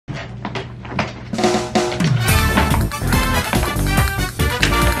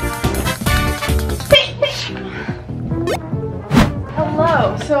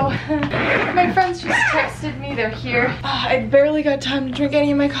So my friends just texted me, they're here. I barely got time to drink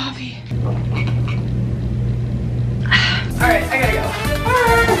any of my coffee. Alright, I gotta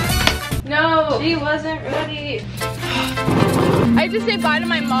go. No, she wasn't ready. I have to say bye to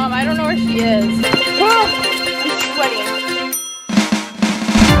my mom. I don't know where she is. I'm sweating.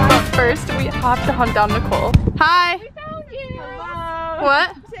 But first, we have to hunt down Nicole. Hi. We found you. Hello.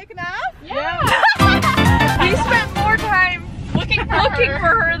 What? Taking off? Yeah. We spent more time looking for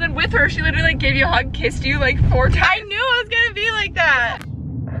her than with her. She literally like gave you a hug, kissed you like 4 times. I knew it was gonna be like that.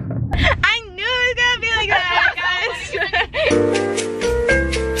 I knew it was gonna be like that, guys.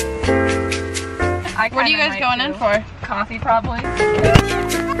 What are you guys going in for? Coffee, probably.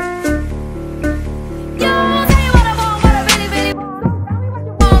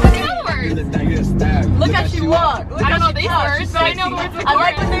 Look how she walked. I don't know these words, but I know the words. I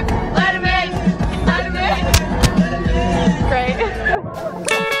like when they let him in. Let him in. Great.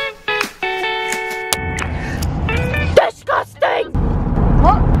 Disgusting.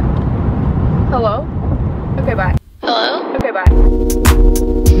 What? Hello? Okay, bye. Hello? Okay, bye.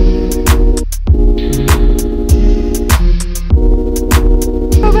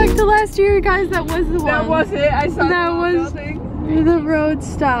 Go back to last year, guys. That was the one. That was it. I saw that was the road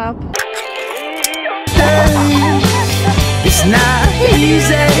stop. It's not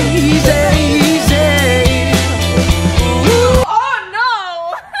easy. Oh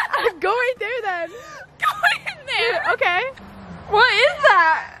no! Go right there then. Go in there. Okay. What is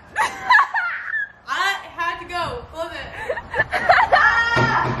that? I had to go. Close it.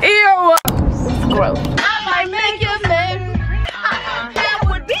 Ew. It's gross. I might make you mad. That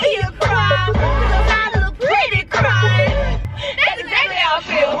would be a crime. Not a pretty crime. That's exactly how I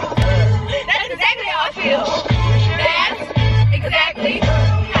feel. That's exactly how I feel. That's exactly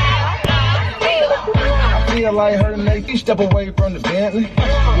how I feel. I feel like her to make you step away from the Bentley.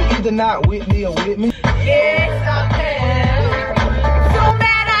 You either not with me or with me. Yes, I can. So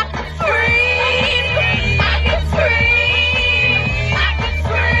mad I can scream. I can scream. I can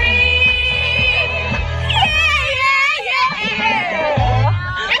scream. Yeah.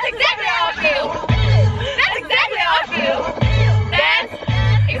 That's exactly how I feel. That's exactly how I feel. That's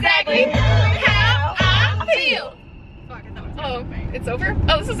exactly how I feel. Oh, it's over?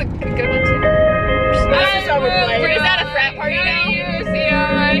 Oh, this is a good one too. Is that a frat party now?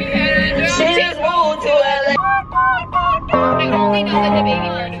 She's moved to LA. I only know the baby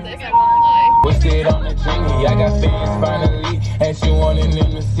part of this, I won't lie. What's it on the tree? I got fans finally, and she wanted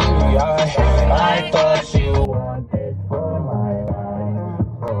them to see me. I thought you wanted for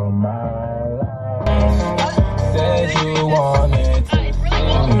my life. Said you wanted to It's really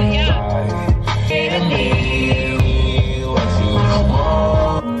long, but yeah. give me what you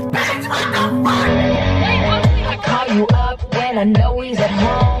want. I call you up when I know he's at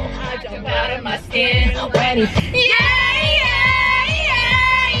home. I jump out of my skin when he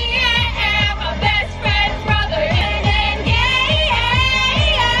my best friend's brother. And then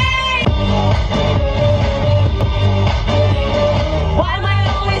why am I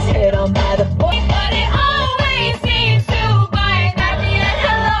always hit on by the boy? But it always seems to bite at me and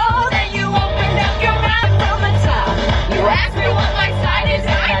hello. Then you opened up your mouth from the top. You asked me what my side is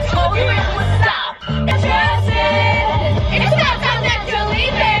and I told you it would stop. Just it's not time that you're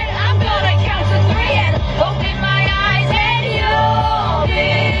leaving. I'm gonna count to 3 and open my eyes and you'll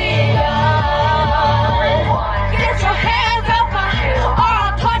be gone. Get your hands off my head or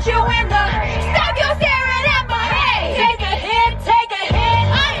I'll punch you in the. Stop your staring at my head. Take a hit, take a hit.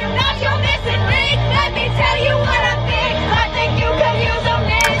 I am not your missing link. Let me tell you what I think you could use a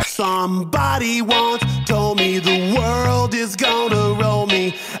mix. Somebody once told me the world is gonna roll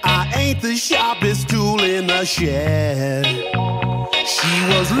me. I ain't the sharpest tool in the shed. She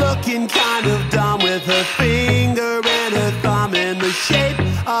was looking kind of dumb with her finger and her thumb in the shape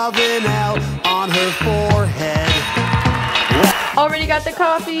of an L on her forehead. Already got the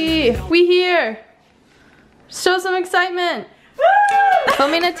coffee. We here. Show some excitement.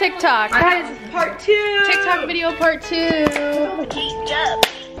 Filming a TikTok. Guys, Part 2. TikTok video part 2.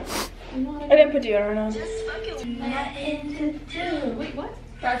 I didn't put deodorant on. Wait, what?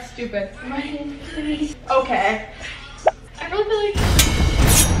 That's stupid. Okay. I really feel like.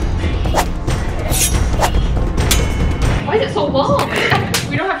 Why is it so long?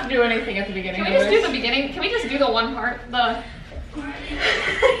 We don't have to do anything at the beginning. Can we just do the beginning? Can we just do the one part? The. We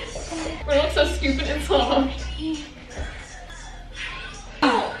look so stupid and slow.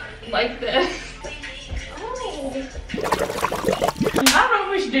 Oh, like this. I don't know if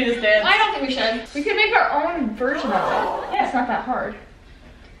we should do this dance. I don't think we should. We could make our own version of it. Yeah, it's not that hard.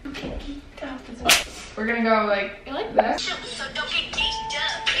 We're gonna go like this.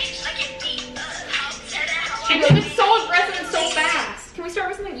 It's just so aggressive and so fast. Can we start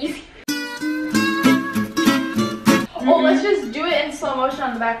with something easy? Oh, let's just do it in slow motion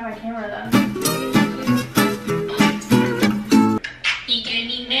on the back of my camera then. He gave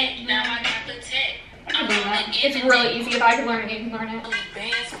me neck, now I got the tech. I'm on the It's really easy. If I could learn it, you can learn it.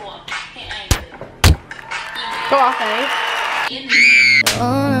 Go off, eh? Oh,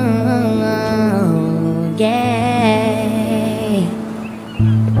 yeah.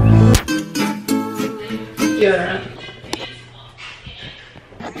 Yeah.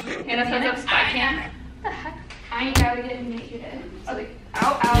 Hannah says up spy cam. What the heck? I ain't gotta get naked. I was like,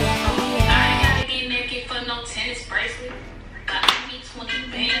 ow, ow. I ain't gotta get naked for no tennis bracelet. Got me 20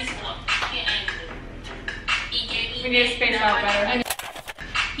 bands for a fucking anklet. He gave me We need to space out better.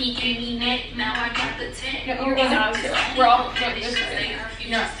 He gave me neck, now I got the tech. No, we're all going this way.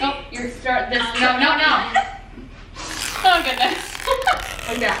 No, nope, you start this. No, no, no. Oh, goodness.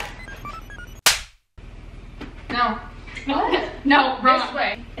 Like that. No. No, no, wrong. This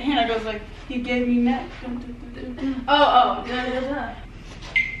way. Hannah goes like, he gave me neck. Oh. I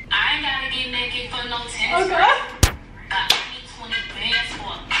ain't gotta get naked for no tennis. Okay. Got me 20 bands for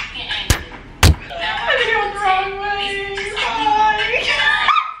a fucking anklet. Now I think it was the wrong way.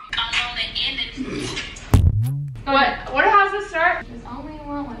 I'm on the end of What? How's this start? There's only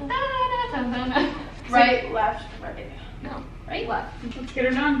one with da-da-da-da-da. Right, left, right. No. Right, left. Let's get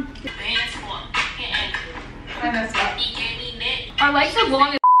her done. bands for a fucking anklet. I messed up. He gave me neck. Our legs are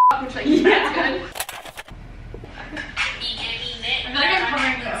long as which like that's good. He gave me neck. I feel like I'm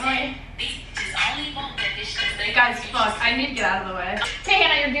covering this. These just only want that bitch 'cause they Guys, fuck. I need to get out of the way. Hey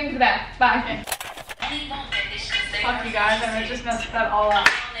Hannah, you're doomed to that. Bye. only want that bitch 'cause they Fuck you guys, I just messed that all up.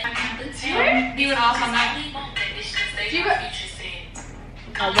 You and off on that. Do you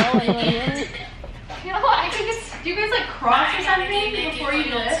You know what? I think it's. Do you guys like cross or something before you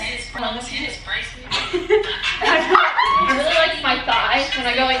do this? I really like my thigh when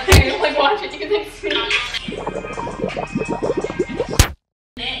I go like here, like watch it. You can like see.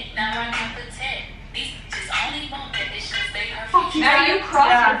 Now you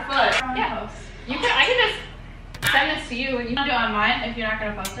cross your foot. Yeah. You can. I can just send this to you and you I'll do it on mine if you're not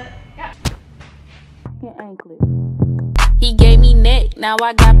gonna post it. Yeah. He gave me neck, now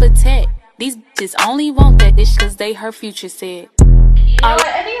I got protect. These bitches only want that bitch 'cause they her future said. I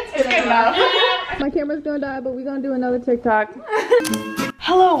think it's good enough. My camera's gonna die, but we're gonna do another TikTok.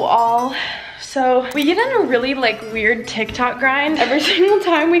 Hello all. So we get in a really like weird TikTok grind every single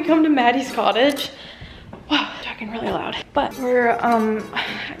time we come to Maddie's cottage. Wow, talking really loud. But we're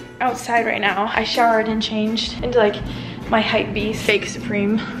outside right now. I showered and changed into like my Hypebeast Fake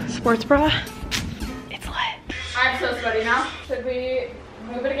Supreme sports bra. It's lit. I'm so sweaty now. Should we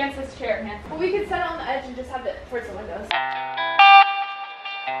move it against this chair, man? Well, we could set it on the edge and just have it towards the windows.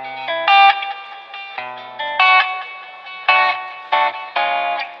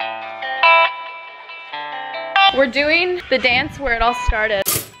 We're doing the dance where it all started.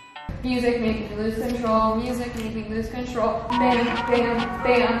 Music making me lose control. Music making me lose control. Bam, bam,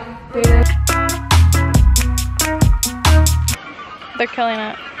 bam, bam. They're killing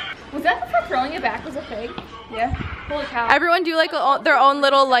it. Was that before throwing it back was a fake? Yeah. Holy cow. Everyone do like their own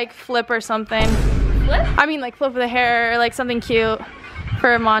little like flip or something. Flip? I mean like flip of the hair or like something cute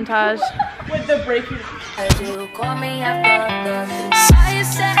for a montage. With the breaking.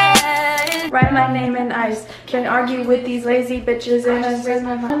 Write my name in ice. Can't argue with these lazy bitches and I raise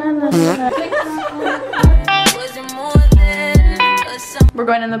my We're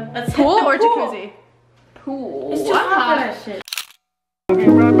going in the pool or jacuzzi? Pool. It's too hot for that shit. Okay,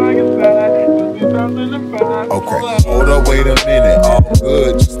 hold up, wait a minute. All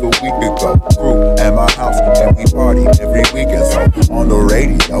good just a week ago. Crew at my house and we party every weekend. So on the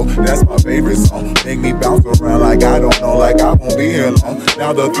radio, that's my favorite song. Make me bounce around like I don't know, like I won't be here long.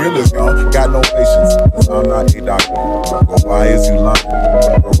 Now the thrill is gone, got no patience, 'cause I'm not a doctor. But why is you lying?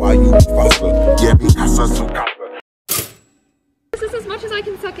 Or why you faster? Yeah, because I'm so This is as much as I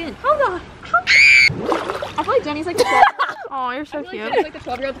can suck in. Hold on. I feel like Jenny's like the 12. Oh, you're so cute. Jenny's like the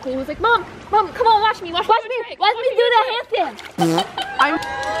 12-year-old at the pool who's like, Mom, come on, watch me. Watch me do the handstand.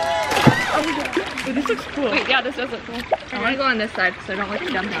 Wait, this looks cool. Wait, yeah, this does look cool. I want to go on this side so I don't like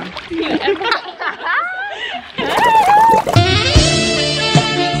to jump down.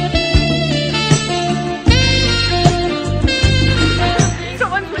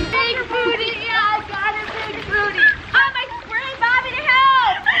 Someone's like, big booty, yeah, I got a big booty. I'm a spring Bobby to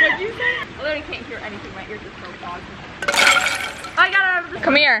help. What'd you say? I literally can't hear anything. My ears are so clogged. I gotta.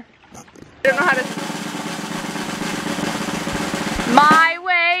 Come here. I don't know how to. My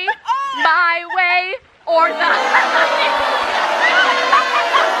way, my way, or the.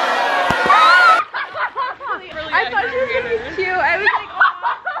 I thought she was gonna be cute. I was like,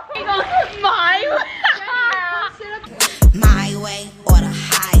 my way or the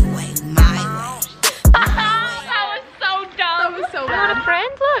highway, my way. That was so dumb. That was so bad.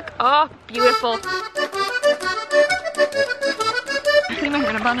 Friends, look. Oh, beautiful. I'm putting my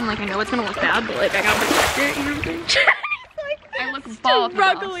hand up on and like I know it's gonna look bad, but like I gotta protect it, you know what I'm saying? I look bald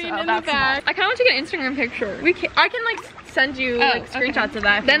struggling in the back. I kind of want to take an Instagram picture. I can like send you like screenshots of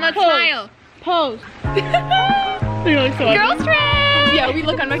that. Then let's smile. Pose. Girls trip. Yeah, we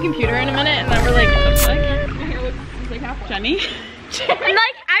look on my computer in a minute and then we're like, what the fuck? My hair looks like half Jenny.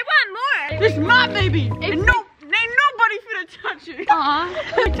 Like I want more. This is my baby. And ain't nobody finna touch it. Aw.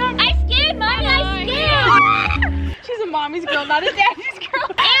 I scared, Mommy, I scared. She's a mommy's girl, not a daddy's girl.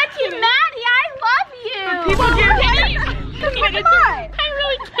 Auntie Maddie, I love you. People get hate. I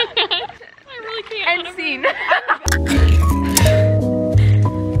really can't. I really can't. End scene.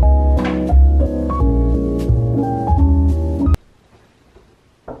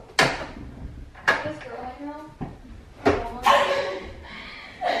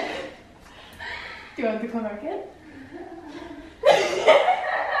 Do you want to come back in?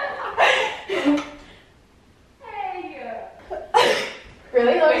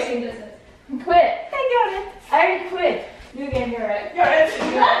 Really? Let me see this. Quit. I got it. I already quit. You again, you're right. Got it.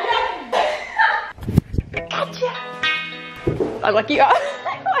 Gotcha. I luck you out. I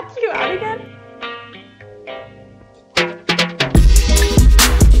luck you out again.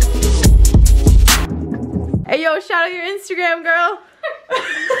 Hey yo, shout out your Instagram, girl.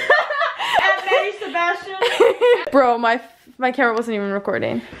 At Maddie Sebastian. Bro, my camera wasn't even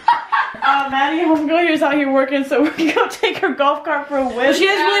recording. Maddie, homegirl here's out here working, so we're gonna go take her golf cart for a whiz. She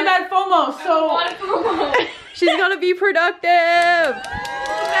has really bad FOMO, so She's gonna be productive.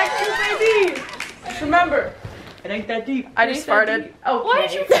 back to you, baby. Just remember, it ain't that deep. I just farted. Oh, Why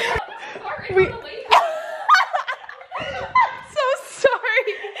did you fart in We- front of the lady? So sorry.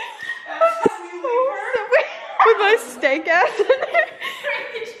 With my steak ass in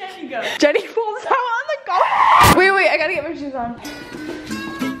there. Jenny pulls out on the golf. Wait, I gotta get my shoes on.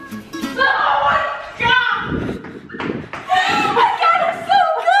 Oh my god! Oh my god, it's so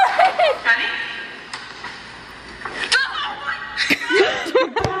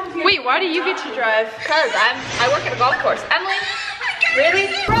good! Wait, why do you get to drive? Because I work at a golf course. Emily, really?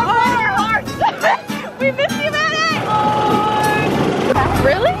 We missed you, Maddie!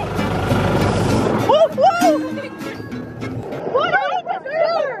 Really? Whoa, whoa! What are you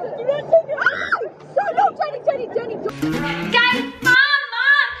doing? You didn't take it off! No, Jenny! Guys, Mom,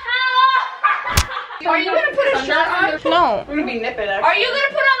 help! Are you gonna put a shirt on? No. We're gonna be nipping actually. Are you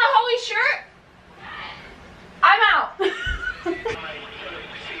gonna put on the holy shirt? I'm out.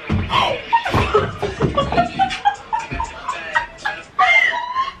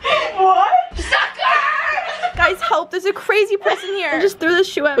 What? Sucker! Guys, help, there's a crazy person here. I just threw this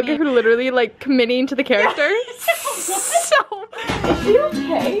shoe at me. Look at her literally like committing to the character. So, is she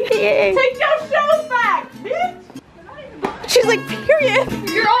okay? Take your shoes back, bitch! She's like, period.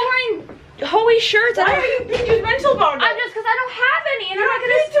 You're all wearing holy shirts. Why are you being mental about it? I'm just because I don't have any, and You're I'm not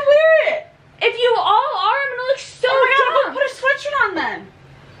not going to wear it! If you all are, I'm gonna look so Oh my god, dumb. go put a sweatshirt on then!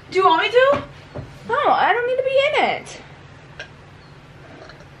 Do you want me to? No, I don't need to be in it.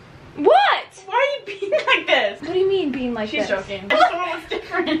 What? Why are you being like this? What do you mean being like She's this? joking. I just don't know what's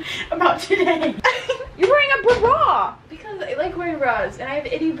different about today. You're wearing a bra. Because I like wearing bras and I have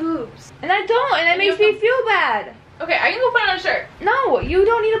itty boobs. And I don't, and it makes me feel bad. Okay, I can go put on a shirt. No, you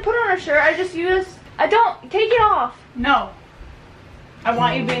don't need to put on a shirt. I don't, take it off. No. I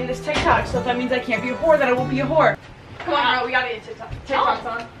want you to be in this TikTok, so if that means I can't be a whore, then I won't be a whore. Come on, bro, we gotta get TikTok. TikTok's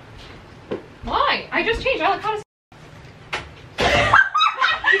on. Why? I just changed. I look kind of. I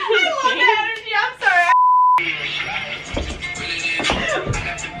love that energy, I'm sorry.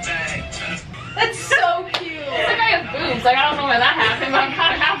 That's so cute. It's like I have boobs. Like I don't know why that happened, but I'm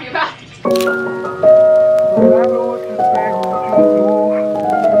kind of happy about it.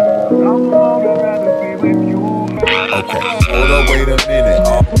 Okay, hold up, wait a minute.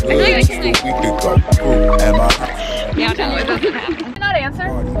 All good, just a week ago. Crew at my house. Yeah, no, it doesn't happen. Not answer.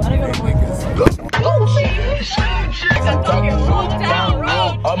 Down low,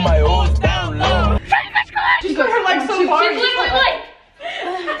 up my old down low. She's got her legs so hard. She's literally like.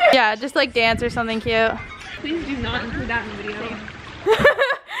 Yeah, just like dance or something cute. Please do not include that in the video.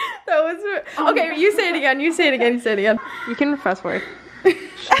 That was okay. You say it again. You say it again. You say it again. You can fast forward.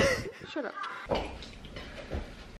 Shut up.